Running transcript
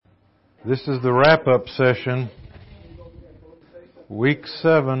This is the wrap-up session, week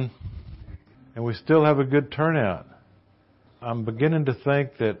 7, and we still have a good turnout. I'm beginning to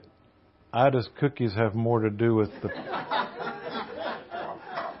think that Ida's cookies have more to do with the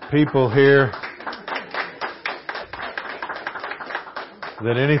people here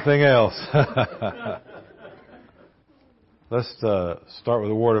than anything else. Let's start with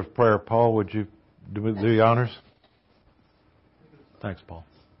a word of prayer. Paul, would you do the honors? Thanks, Paul.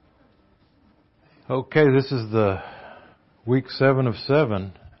 Okay, this is the week 7 of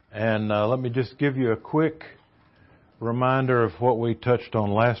 7, and let me just give you a quick reminder of what we touched on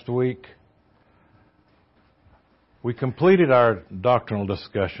last week. We completed our doctrinal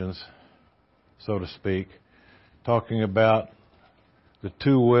discussions, so to speak, talking about the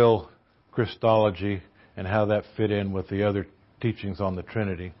two-will Christology and how that fit in with the other teachings on the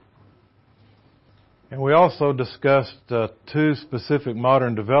Trinity. And we also discussed two specific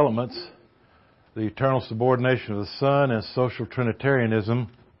modern developments: the eternal subordination of the Son and social Trinitarianism.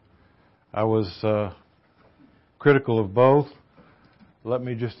 I was critical of both. Let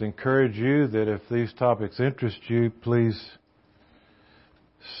me just encourage you that if these topics interest you, please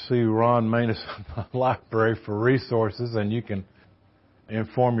see Ron Manus' library for resources, and you can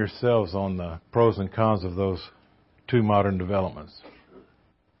inform yourselves on the pros and cons of those two modern developments.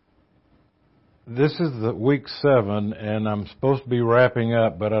 This is the week 7, and I'm supposed to be wrapping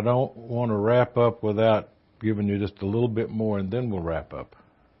up, but I don't want to wrap up without giving you just a little bit more, and then we'll wrap up.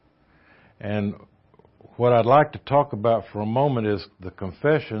 And what I'd like to talk about for a moment is the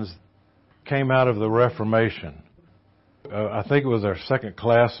confessions came out of the Reformation. I think it was our second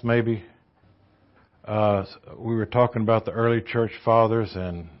class, maybe. We were talking about the early church fathers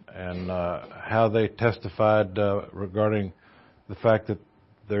and how they testified regarding the fact that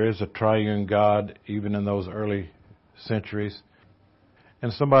there is a triune God even in those early centuries.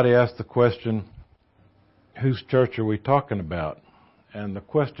 And somebody asked the question, whose church are we talking about? And the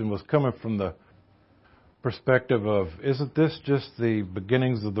question was coming from the perspective of, isn't this just the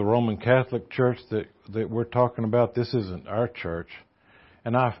beginnings of the Roman Catholic Church that we're talking about? This isn't our church.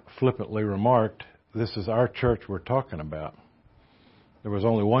 And I flippantly remarked, this is our church we're talking about. There was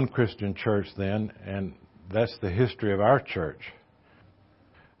only one Christian church then, and that's the history of our church.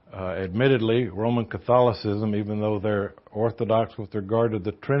 Admittedly, Roman Catholicism, even though they're orthodox with regard to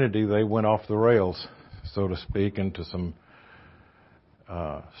the Trinity, they went off the rails, so to speak, into some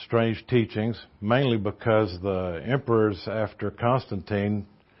strange teachings, mainly because the emperors after Constantine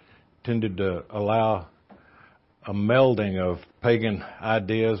tended to allow a melding of pagan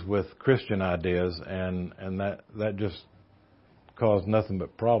ideas with Christian ideas, and that just caused nothing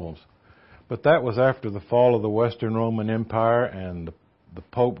but problems. But that was after the fall of the Western Roman Empire, and the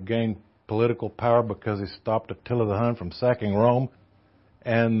Pope gained political power because he stopped Attila the Hun from sacking Rome,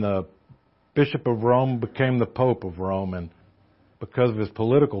 and the Bishop of Rome became the Pope of Rome, and because of his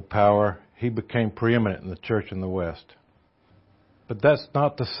political power, he became preeminent in the church in the West. But that's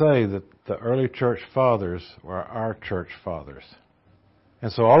not to say that the early church fathers were our church fathers. And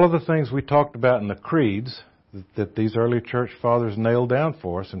so all of the things we talked about in the creeds that these early church fathers nailed down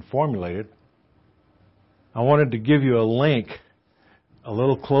for us and formulated, I wanted to give you a link a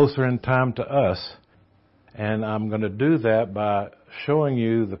little closer in time to us, and I'm going to do that by showing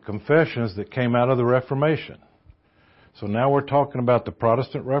you the confessions that came out of the Reformation. So now we're talking about the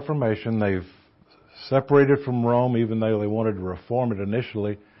Protestant Reformation. They've separated from Rome, even though they wanted to reform it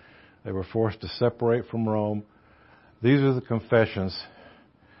initially. They were forced to separate from Rome. These are the confessions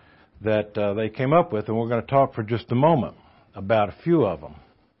that they came up with, and we're going to talk for just a moment about a few of them.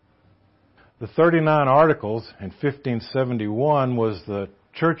 The 39 Articles in 1571 was the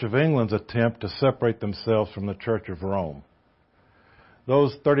Church of England's attempt to separate themselves from the Church of Rome.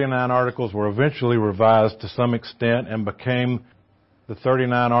 Those 39 Articles were eventually revised to some extent and became the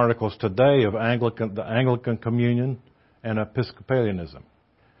 39 Articles today of the Anglican Communion and Episcopalianism.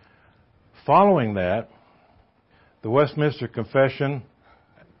 Following that, the Westminster Confession,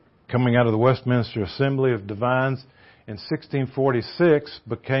 coming out of the Westminster Assembly of Divines, in 1646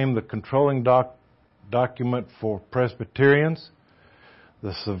 became the controlling document for Presbyterians.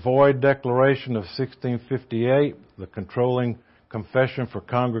 The Savoy Declaration of 1658, the controlling confession for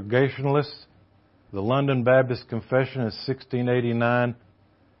Congregationalists. The London Baptist Confession in 1689,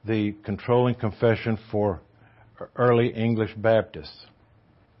 the controlling confession for early English Baptists.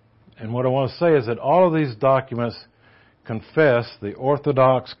 And what I want to say is that all of these documents confess the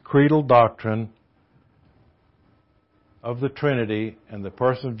orthodox creedal doctrine of the Trinity and the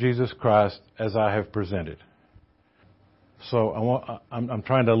person of Jesus Christ as I have presented. So I'm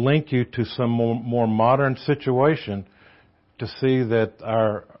trying to link you to some more modern situation to see that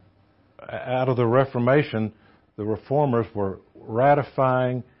our out of the Reformation, the Reformers were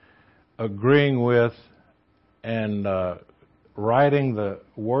ratifying, agreeing with, and writing the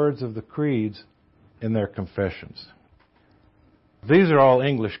words of the creeds in their confessions. These are all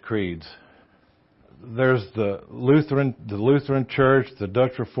English creeds. There's the Lutheran Church, the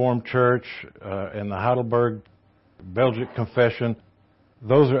Dutch Reformed Church, and the Heidelberg Belgic Confession.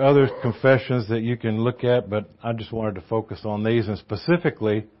 Those are other confessions that you can look at, but I just wanted to focus on these, and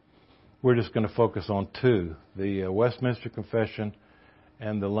specifically, we're just going to focus on two, the Westminster Confession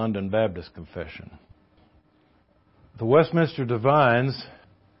and the London Baptist Confession. The Westminster Divines,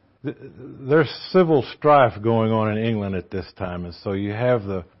 there's civil strife going on in England at this time, and so you have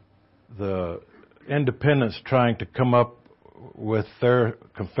the independents trying to come up with their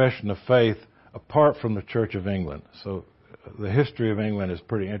confession of faith apart from the Church of England. So the history of England is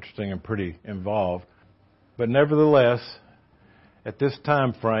pretty interesting and pretty involved. But nevertheless, at this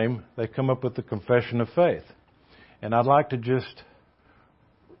time frame, they come up with the confession of faith. And I'd like to just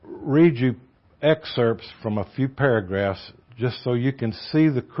read you excerpts from a few paragraphs just so you can see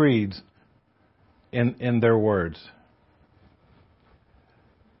the creeds in their words.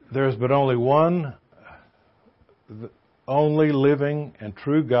 There is but only one, only living and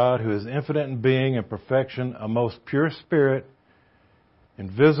true God, who is infinite in being and perfection, a most pure spirit,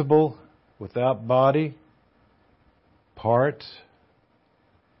 invisible, without body, parts,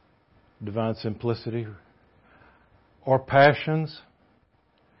 divine simplicity, or passions,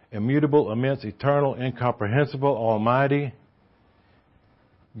 immutable, immense, eternal, incomprehensible, almighty.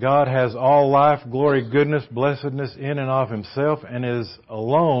 God has all life, glory, goodness, blessedness in and of himself, and is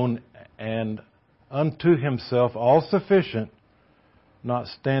alone and unto himself all sufficient, not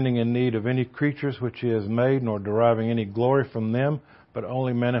standing in need of any creatures which he has made, nor deriving any glory from them, but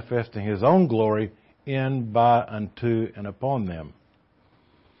only manifesting his own glory in, by, unto, and upon them.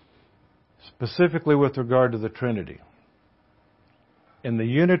 Specifically with regard to the Trinity. In the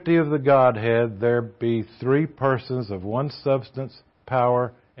unity of the Godhead, there be three persons of one substance,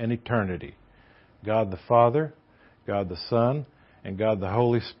 power, and eternity. God the Father, God the Son, and God the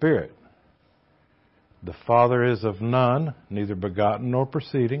Holy Spirit. The Father is of none, neither begotten nor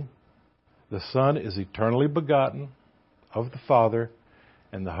proceeding. The Son is eternally begotten of the Father,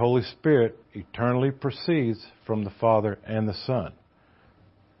 and the Holy Spirit eternally proceeds from the Father and the Son.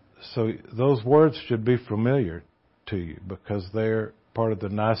 So those words should be familiar to you because they're part of the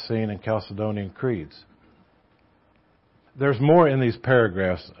Nicene and Chalcedonian creeds. There's more in these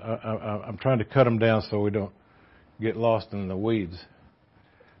paragraphs. I'm trying to cut them down so we don't get lost in the weeds.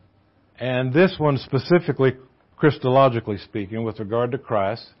 And this one specifically, Christologically speaking, with regard to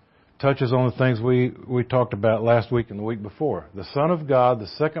Christ, touches on the things we talked about last week and the week before. The Son of God, the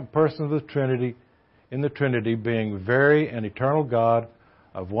second person of the Trinity, in the Trinity, being very and eternal God,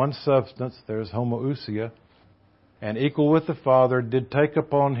 of one substance, there's homoousia, and equal with the Father, did take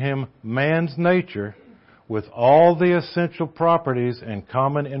upon him man's nature, with all the essential properties and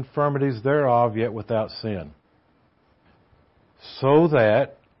common infirmities thereof, yet without sin. So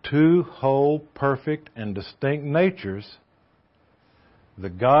that two whole, perfect, and distinct natures, the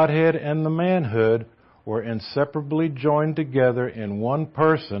Godhead and the manhood, were inseparably joined together in one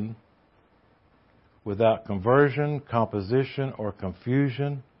person, without conversion, composition, or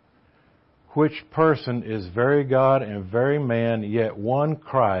confusion, which person is very God and very man, yet one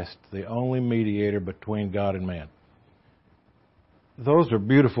Christ, the only mediator between God and man. Those are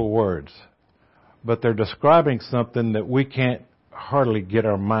beautiful words, but they're describing something that we can't hardly get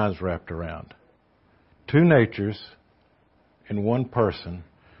our minds wrapped around. Two natures in one person,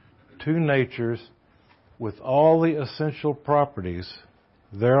 two natures with all the essential properties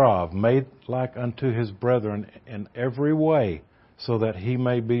thereof, made like unto his brethren in every way, so that he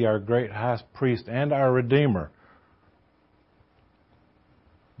may be our great high priest and our Redeemer.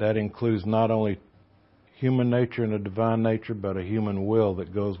 That includes not only human nature and a divine nature, but a human will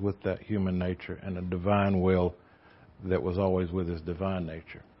that goes with that human nature, and a divine will that was always with his divine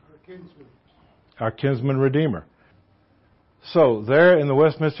nature. Our kinsman Redeemer. So there in the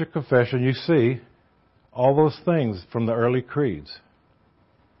Westminster Confession you see all those things from the early creeds.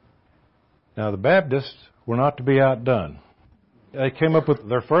 Now the Baptists were not to be outdone. They came up with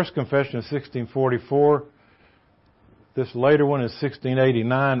their first confession in 1644. This later one in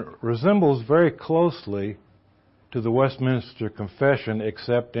 1689 resembles very closely to the Westminster Confession,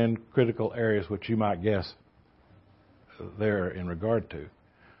 except in critical areas which you might guess there in regard to.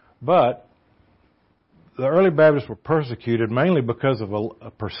 But the early Baptists were persecuted mainly because of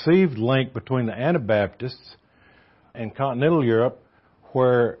a perceived link between the Anabaptists and continental Europe,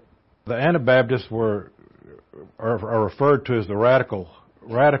 where the Anabaptists are referred to as the radical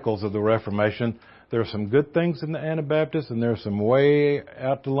radicals of the Reformation, there are some good things in the Anabaptists, and there are some way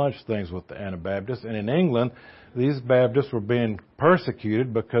out to lunch things with the Anabaptists. And in England, these Baptists were being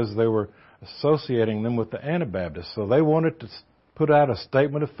persecuted because they were associating them with the Anabaptists. So they wanted to put out a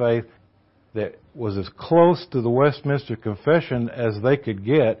statement of faith that was as close to the Westminster Confession as they could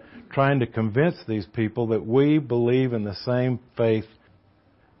get, trying to convince these people that we believe in the same faith,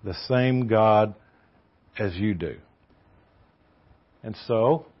 the same God as you do. And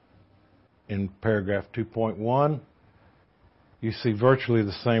so, in paragraph 2.1, you see virtually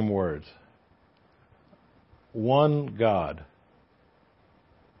the same words. One God,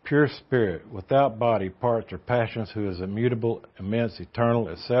 pure spirit, without body, parts, or passions, who is immutable, immense, eternal,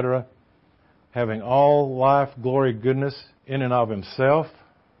 etc., having all life, glory, goodness in and of himself.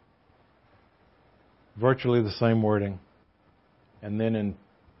 Virtually the same wording. And then in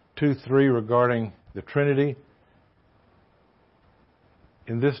 2.3 regarding the Trinity,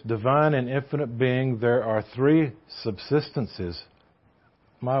 in this divine and infinite being, there are three subsistences.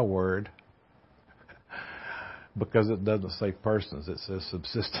 My word. Because it doesn't say persons, it says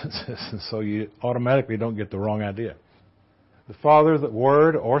subsistences. And so you automatically don't get the wrong idea. The Father, the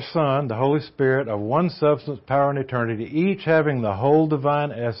Word, or Son, the Holy Spirit, of one substance, power, and eternity, each having the whole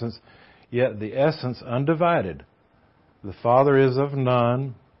divine essence, yet the essence undivided. The Father is of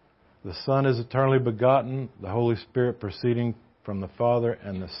none. The Son is eternally begotten. The Holy Spirit proceeding from the Father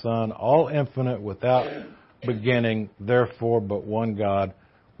and the Son, all infinite, without beginning, therefore but one God,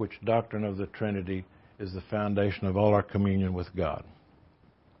 which doctrine of the Trinity is the foundation of all our communion with God.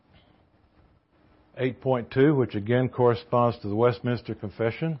 8.2, which again corresponds to the Westminster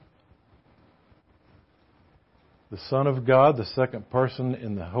Confession. The Son of God, the second person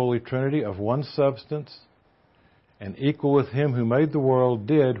in the Holy Trinity, of one substance, and equal with him who made the world,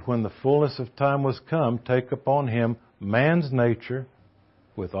 did, when the fullness of time was come, take upon him man's nature,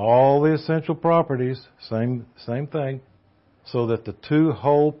 with all the essential properties, same thing, so that the two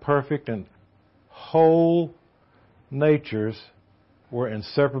whole, perfect, and whole natures were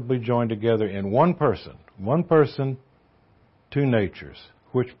inseparably joined together in one person. One person, two natures.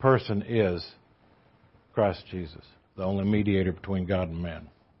 Which person is Christ Jesus, the only mediator between God and man.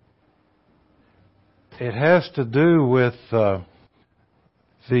 It has to do with the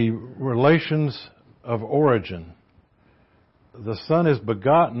relations of origin. The Son is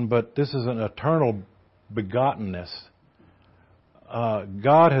begotten, but this is an eternal begottenness.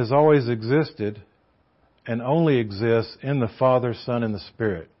 God has always existed and only exists in the Father, Son, and the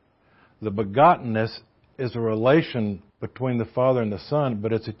Spirit. The begottenness is a relation between the Father and the Son,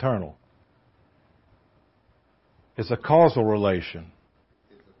 but it's eternal. It's a causal relation.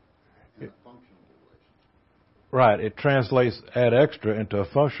 It's a functional relation. Right. It translates ad extra into a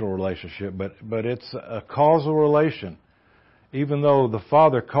functional relationship, but it's a causal relation. Even though the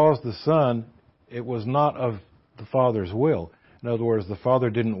Father caused the Son, it was not of the Father's will. In other words, the Father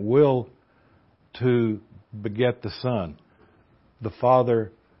didn't will to beget the Son. The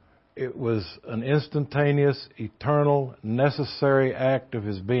Father, it was an instantaneous, eternal, necessary act of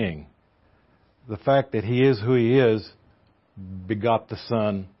His being. The fact that He is who He is begot the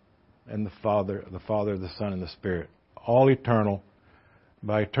Son and the Father, the Son, and the Spirit. All eternal.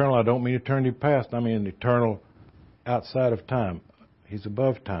 By eternal, I don't mean eternity past. I mean eternal outside of time. He's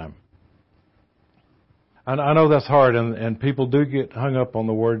above time. I know that's hard, and people do get hung up on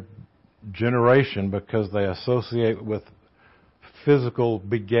the word generation because they associate with physical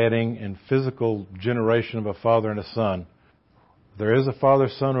begetting and physical generation of a father and a son. There is a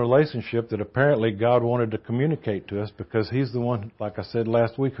father-son relationship that apparently God wanted to communicate to us because He's the one, like I said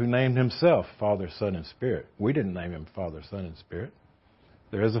last week, who named Himself Father, Son, and Spirit. We didn't name Him Father, Son, and Spirit.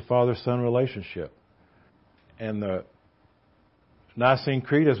 There is a father-son relationship. And the Nicene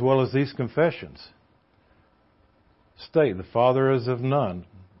Creed, as well as these confessions, state the Father is of none,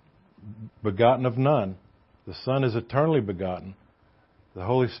 begotten of none. The Son is eternally begotten. The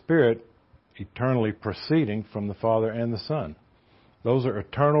Holy Spirit eternally proceeding from the Father and the Son. Those are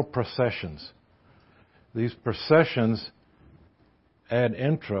eternal processions. These processions ad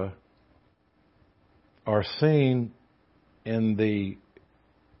intra are seen in the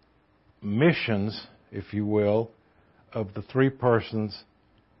missions, if you will, of the three persons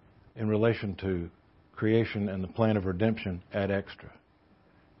in relation to creation and the plan of redemption ad extra.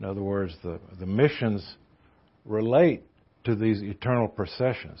 In other words, the missions relate to these eternal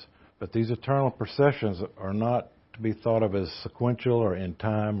processions, but these eternal processions are not to be thought of as sequential or in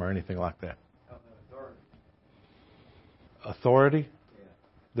time or anything like that. Authority? Yeah.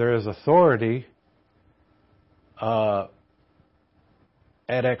 There is authority ad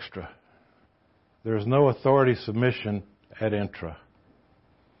extra. There is no authority submission ad intra.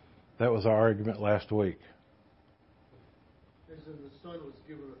 That was our argument last week. As in the Son was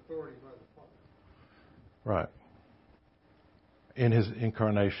given authority by the Father. Right. In His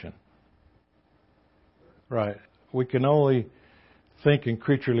incarnation. Right. We can only think in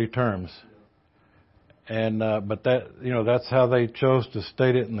creaturely terms. And but that's how they chose to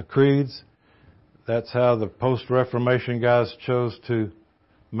state it in the creeds. That's how the post-Reformation guys chose to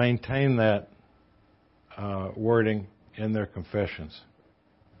maintain that wording in their confessions.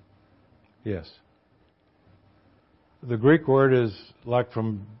 Yes. The Greek word is like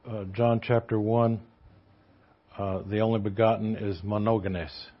from John chapter 1. The only begotten is monogenes.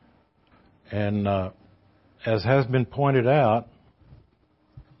 And as has been pointed out,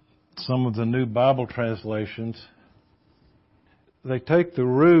 some of the new Bible translations, they take the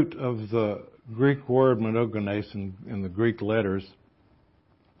root of the Greek word monogenes in the Greek letters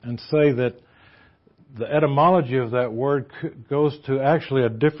and say that the etymology of that word goes to actually a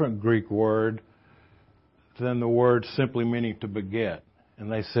different Greek word than the word simply meaning to beget.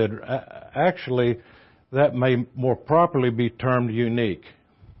 And they said, actually, that may more properly be termed unique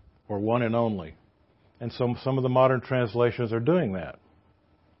or one and only. And so some of the modern translations are doing that.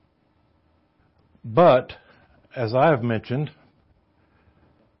 But, as I have mentioned,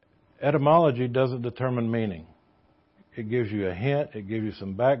 etymology doesn't determine meaning. It gives you a hint, it gives you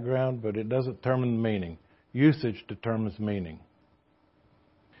some background, but it doesn't determine meaning. Usage determines meaning.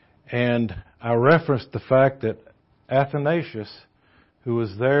 And I referenced the fact that Athanasius, who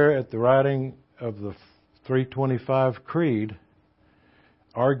was there at the writing of the 325 Creed,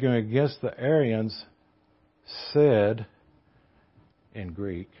 arguing against the Arians, said in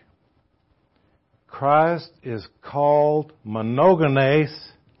Greek, Christ is called monogenes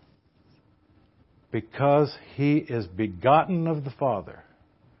because He is begotten of the Father.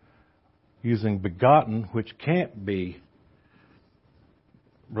 Using begotten, which can't be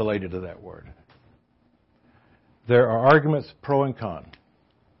related to that word. There are arguments pro and con.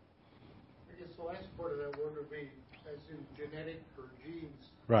 I guess the last part of that word would be as in genetic or genes.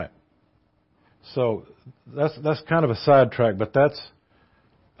 Right. So that's kind of a sidetrack, but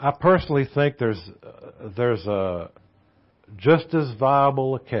I personally think there's a just as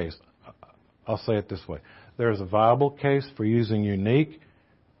viable a case. I'll say it this way. There's a viable case for using unique,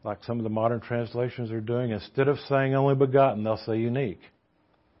 like some of the modern translations are doing. Instead of saying only begotten, they'll say unique.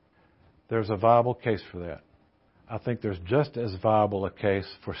 There's a viable case for that. I think there's just as viable a case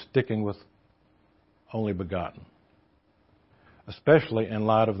for sticking with only begotten, especially in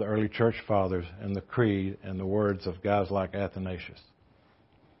light of the early church fathers and the creed and the words of guys like Athanasius.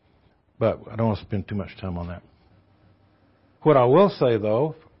 But I don't want to spend too much time on that. What I will say,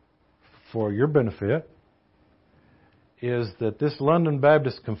 though, for your benefit, is that this London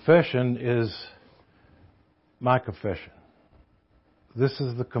Baptist Confession is my confession. This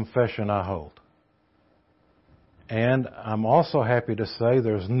is the confession I hold. And I'm also happy to say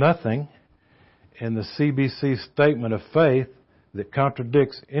there's nothing in the CBC Statement of Faith that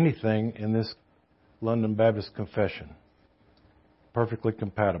contradicts anything in this London Baptist Confession. Perfectly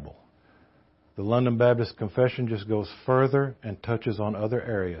compatible. The London Baptist Confession just goes further and touches on other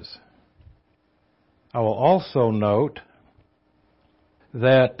areas. I will also note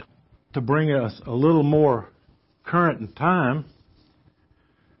that to bring us a little more current in time,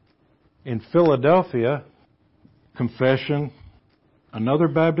 in Philadelphia Confession, another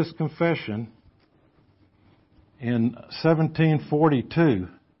Baptist confession, in 1742,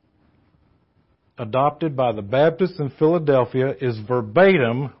 adopted by the Baptists in Philadelphia, is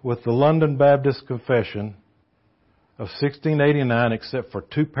verbatim with the London Baptist Confession of 1689, except for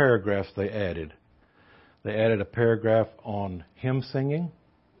two paragraphs they added. They added a paragraph on hymn singing.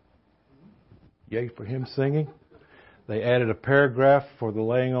 Yay for hymn singing. They added a paragraph for the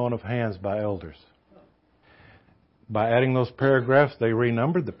laying on of hands by elders. By adding those paragraphs, they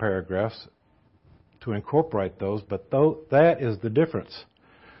renumbered the paragraphs to incorporate those, but that is the difference.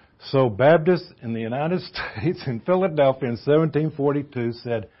 So Baptists in the United States in Philadelphia in 1742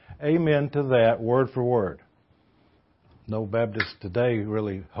 said amen to that word for word. No Baptists today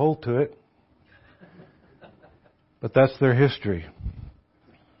really hold to it, but that's their history.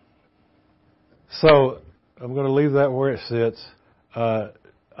 So I'm going to leave that where it sits.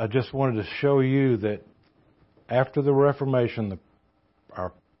 I just wanted to show you that after the Reformation,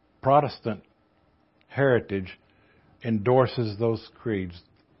 our Protestant heritage endorses those creeds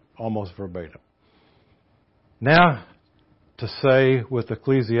almost verbatim. Now, to say with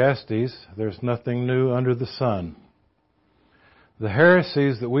Ecclesiastes, there's nothing new under the sun. The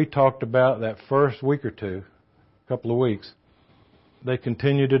heresies that we talked about that first week or two, couple of weeks, they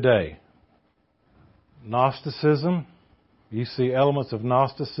continue today. Gnosticism, You see elements of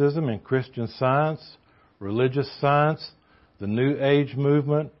Gnosticism in Christian Science, religious science, the New Age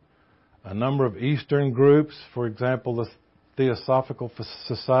movement, a number of Eastern groups, for example, the Theosophical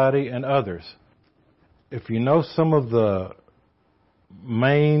Society, and others. If you know some of the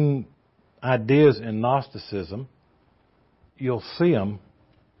main ideas in Gnosticism, you'll see them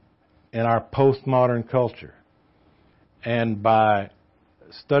in our postmodern culture. And by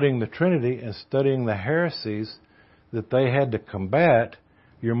studying the Trinity and studying the heresies that they had to combat,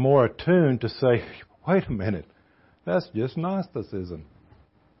 you're more attuned to say, wait a minute, that's just Gnosticism,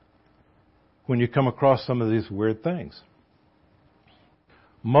 when you come across some of these weird things.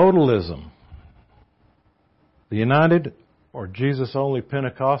 Modalism. The United or Jesus-only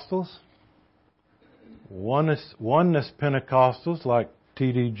Pentecostals, oneness Pentecostals like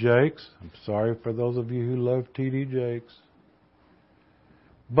T.D. Jakes. I'm sorry for those of you who love T.D. Jakes.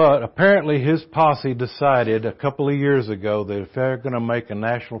 But apparently his posse decided a couple of years ago that if they're going to make a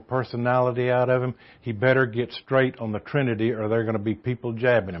national personality out of him, he better get straight on the Trinity or they're going to be people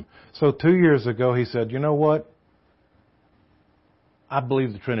jabbing him. So 2 years ago he said, you know what? I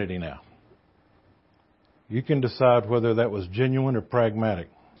believe the Trinity now. You can decide whether that was genuine or pragmatic.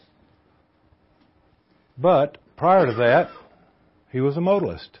 But prior to that, he was a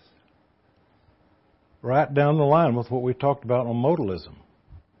modalist. Right down the line with what we talked about on modalism.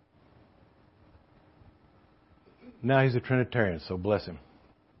 Now he's a Trinitarian, so bless him.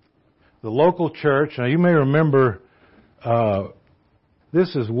 The local church, now you may remember,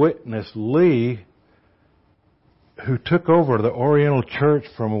 this is Witness Lee, who took over the Oriental Church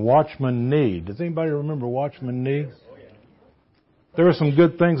from Watchman Nee. Does anybody remember Watchman Nee? There were some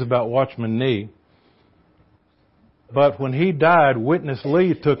good things about Watchman Nee. But when he died, Witness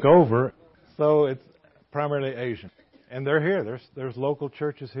Lee took over, so it's primarily Asian. And they're here. There's local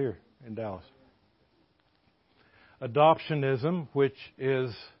churches here in Dallas. Adoptionism, which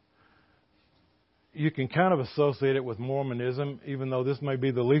is, you can kind of associate it with Mormonism, even though this may be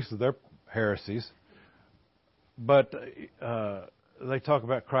the least of their heresies. But they talk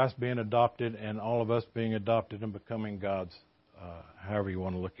about Christ being adopted and all of us being adopted and becoming God's, however you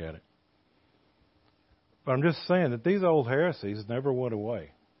want to look at it. But I'm just saying that these old heresies never went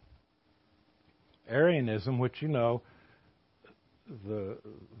away. Arianism, which you know, the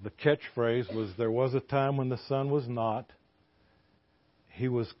catchphrase was, there was a time when the Son was not. He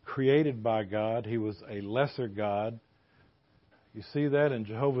was created by God. He was a lesser God. You see that in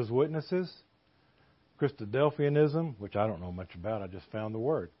Jehovah's Witnesses. Christadelphianism, which I don't know much about, I just found the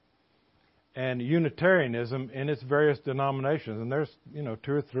word. And Unitarianism in its various denominations. And there's, 2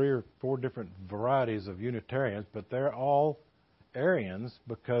 or 3 or 4 different varieties of Unitarians, but they're all Arians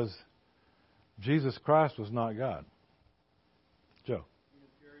because Jesus Christ was not God. Joe?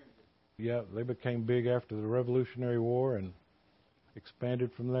 Yeah, they became big after the Revolutionary War and expanded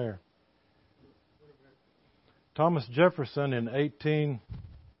from there. Thomas Jefferson in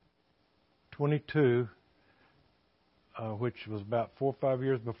 1822, which was about 4 or 5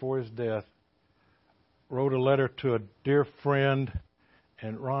 years before his death, wrote a letter to a dear friend,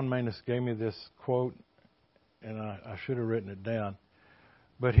 and Ron Manus gave me this quote, and I should have written it down.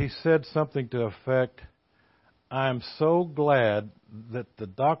 But he said something to the effect, I am so glad that the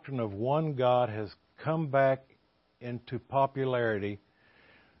doctrine of one God has come back into popularity,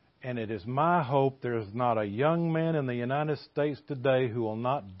 and it is my hope there is not a young man in the United States today who will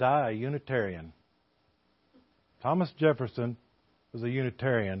not die a Unitarian. Thomas Jefferson was a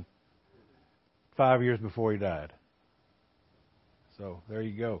Unitarian 5 years before he died. So there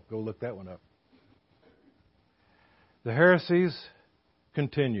you go. Go look that one up. The heresies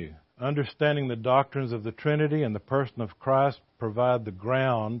continue. Understanding the doctrines of the Trinity and the person of Christ provide the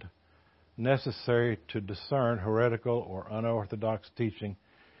ground necessary to discern heretical or unorthodox teaching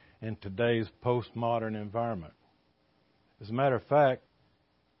in today's postmodern environment. As a matter of fact,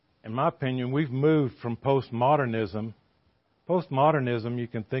 in my opinion, we've moved from postmodernism. Postmodernism you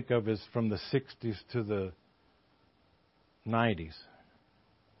can think of as from the 60s to the 90s.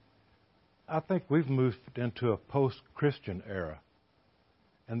 I think we've moved into a post-Christian era.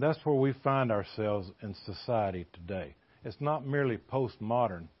 And that's where we find ourselves in society today. It's not merely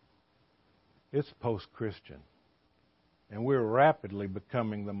postmodern. It's post-Christian. And we're rapidly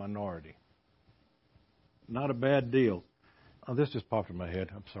becoming the minority. Not a bad deal. Oh, this just popped in my head.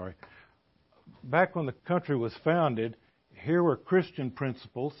 I'm sorry. Back when the country was founded, here were Christian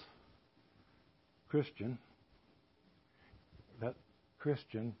principles. Christian. That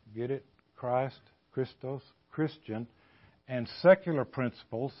Christian, get it? Christ, Christos, Christian. And secular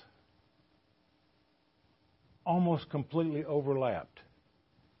principles almost completely overlapped.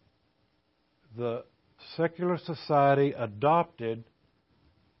 The secular society adopted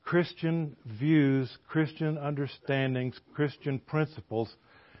Christian views, Christian understandings, Christian principles.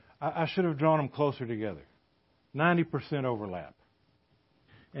 I should have drawn them closer together. 90% overlap.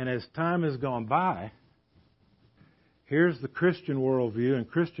 And as time has gone by, here's the Christian worldview and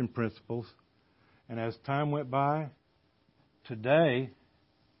Christian principles. And as time went by, today,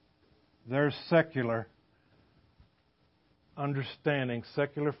 there's secular understanding,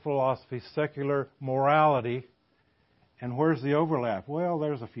 secular philosophy, secular morality. And where's the overlap? Well,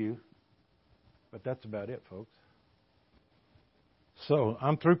 there's a few. But that's about it, folks. So,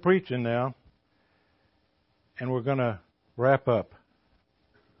 I'm through preaching now. And we're going to wrap up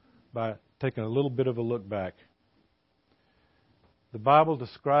by taking a little bit of a look back. The Bible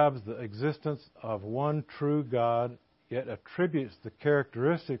describes the existence of one true God, yet attributes the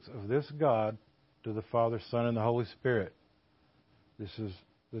characteristics of this God to the Father, Son, and the Holy Spirit. This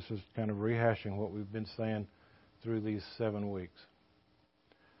is kind of rehashing what we've been saying through these 7 weeks.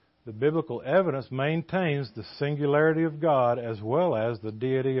 The biblical evidence maintains the singularity of God as well as the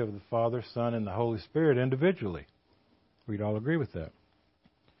deity of the Father, Son, and the Holy Spirit individually. We'd all agree with that.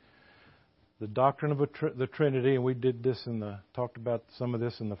 The doctrine of the Trinity, and we did this talked about some of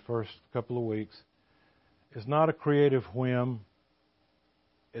this in the first couple of weeks, is not a creative whim.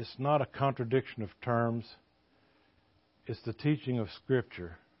 It's not a contradiction of terms. It's the teaching of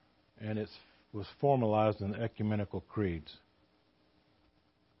Scripture, and it was formalized in the ecumenical creeds.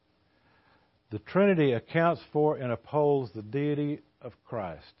 The Trinity accounts for and upholds the deity of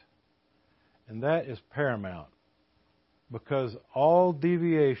Christ, and that is paramount, because all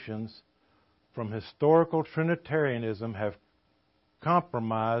deviations from historical Trinitarianism have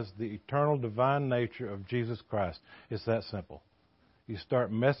compromised the eternal divine nature of Jesus Christ. It's that simple. You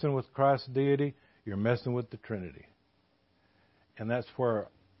start messing with Christ's deity, you're messing with the Trinity. And that's where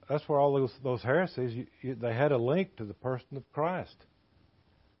all those heresies, they had a link to the person of Christ.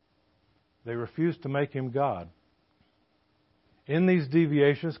 They refused to make him God. In these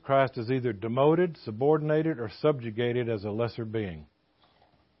deviations, Christ is either demoted, subordinated, or subjugated as a lesser being.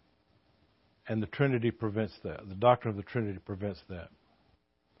 And the Trinity prevents that. The doctrine of the Trinity prevents that.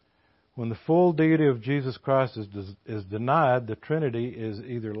 When the full deity of Jesus Christ is denied, the Trinity is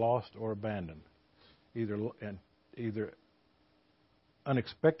either lost or abandoned. Either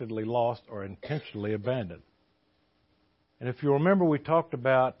unexpectedly lost or intentionally abandoned. And if you remember, we talked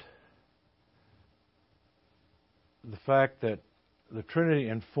about the fact that the Trinity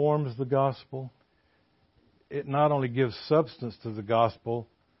informs the gospel. It not only gives substance to the gospel,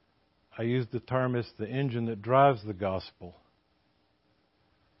 I use the term, it's the engine that drives the gospel.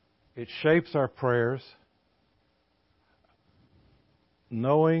 It shapes our prayers.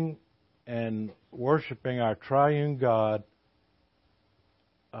 Knowing and worshiping our triune God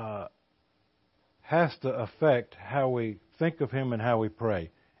has to affect how we think of Him and how we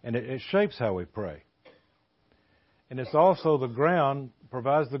pray. And it shapes how we pray. And it's also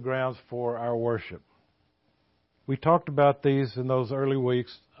provides the grounds for our worship. We talked about these in those early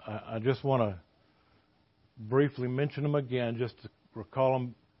weeks. I just want to briefly mention them again, just to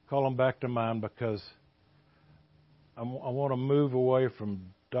call them back to mind, because I want to move away from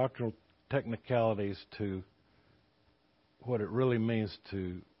doctrinal technicalities to what it really means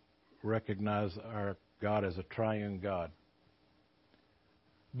to recognize our God as a triune God.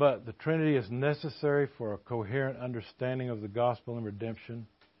 But the Trinity is necessary for a coherent understanding of the gospel and redemption.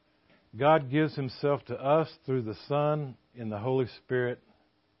 God gives Himself to us through the Son in the Holy Spirit.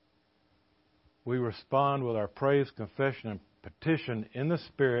 We respond with our praise, confession, and petition in the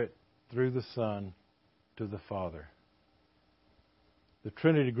Spirit through the Son to the Father. The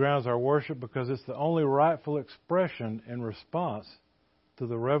Trinity grounds our worship because it's the only rightful expression and response to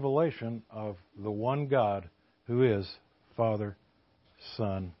the revelation of the one God who is Father,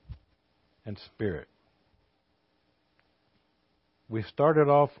 Son, and Spirit. We started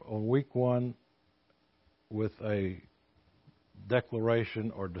off on week 1 with a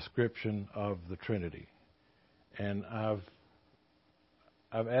declaration or description of the Trinity. And I've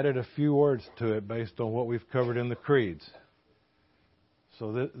added a few words to it based on what we've covered in the creeds.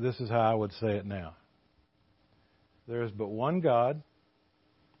 So this is how I would say it now. There is but one God,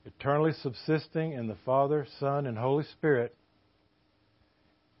 eternally subsisting in the Father, Son, and Holy Spirit,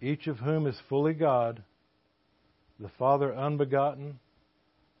 each of whom is fully God, the Father unbegotten,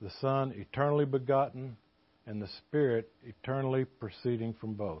 the Son eternally begotten, and the Spirit eternally proceeding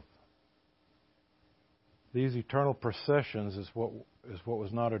from both. These eternal processions is what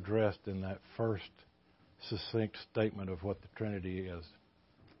was not addressed in that first succinct statement of what the Trinity is.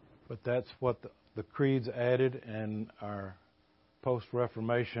 But that's what the creeds added, and our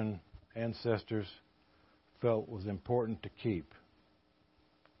post-Reformation ancestors felt was important to keep.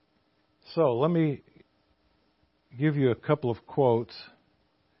 So let me give you a couple of quotes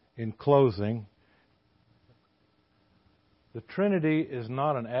in closing. The Trinity is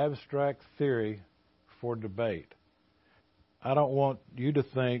not an abstract theory for debate. I don't want you to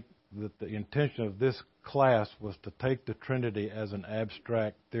think that the intention of this class was to take the Trinity as an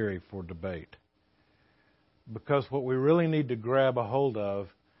abstract theory for debate. Because what we really need to grab a hold of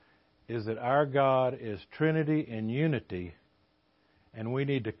is that our God is Trinity in unity, and we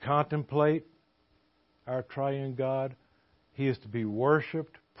need to contemplate our triune God. He is to be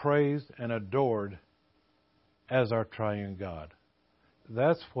worshiped, praised, and adored as our triune God.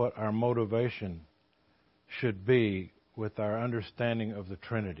 That's what our motivation should be with our understanding of the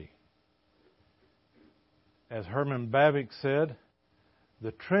Trinity. As Herman Bavinck said,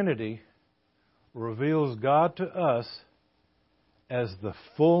 the Trinity reveals God to us as the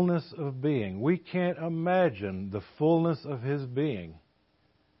fullness of being. We can't imagine the fullness of His being.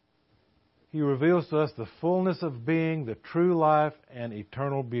 He reveals to us the fullness of being, the true life, and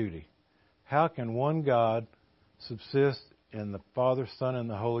eternal beauty. How can one God subsist in the Father, Son, and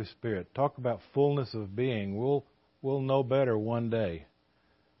the Holy Spirit? Talk about fullness of being. We'll know better one day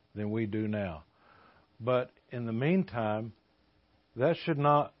than we do now. But in the meantime, that should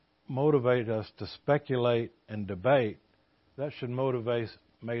not motivate us to speculate and debate. That should motivate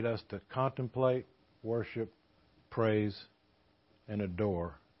us to contemplate, worship, praise, and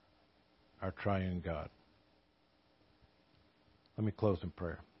adore our triune God. Let me close in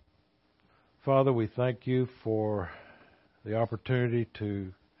prayer. Father, we thank you for the opportunity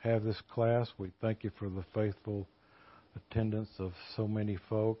to have this class. We thank you for the faithful attendance of so many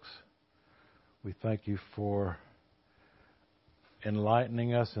folks. We thank you for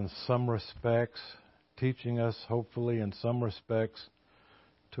enlightening us in some respects, teaching us, hopefully, in some respects,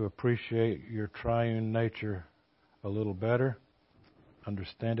 to appreciate your triune nature a little better,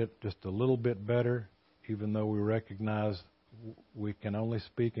 understand it just a little bit better, even though we recognize we can only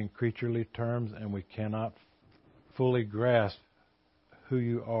speak in creaturely terms and we cannot fully grasp who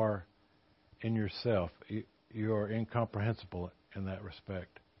you are in yourself. You are incomprehensible in that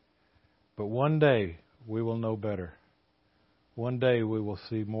respect. But one day we will know better. One day we will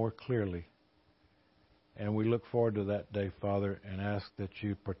see more clearly. And we look forward to that day, Father, and ask that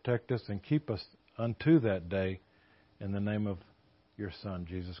you protect us and keep us unto that day in the name of your Son,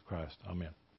 Jesus Christ. Amen.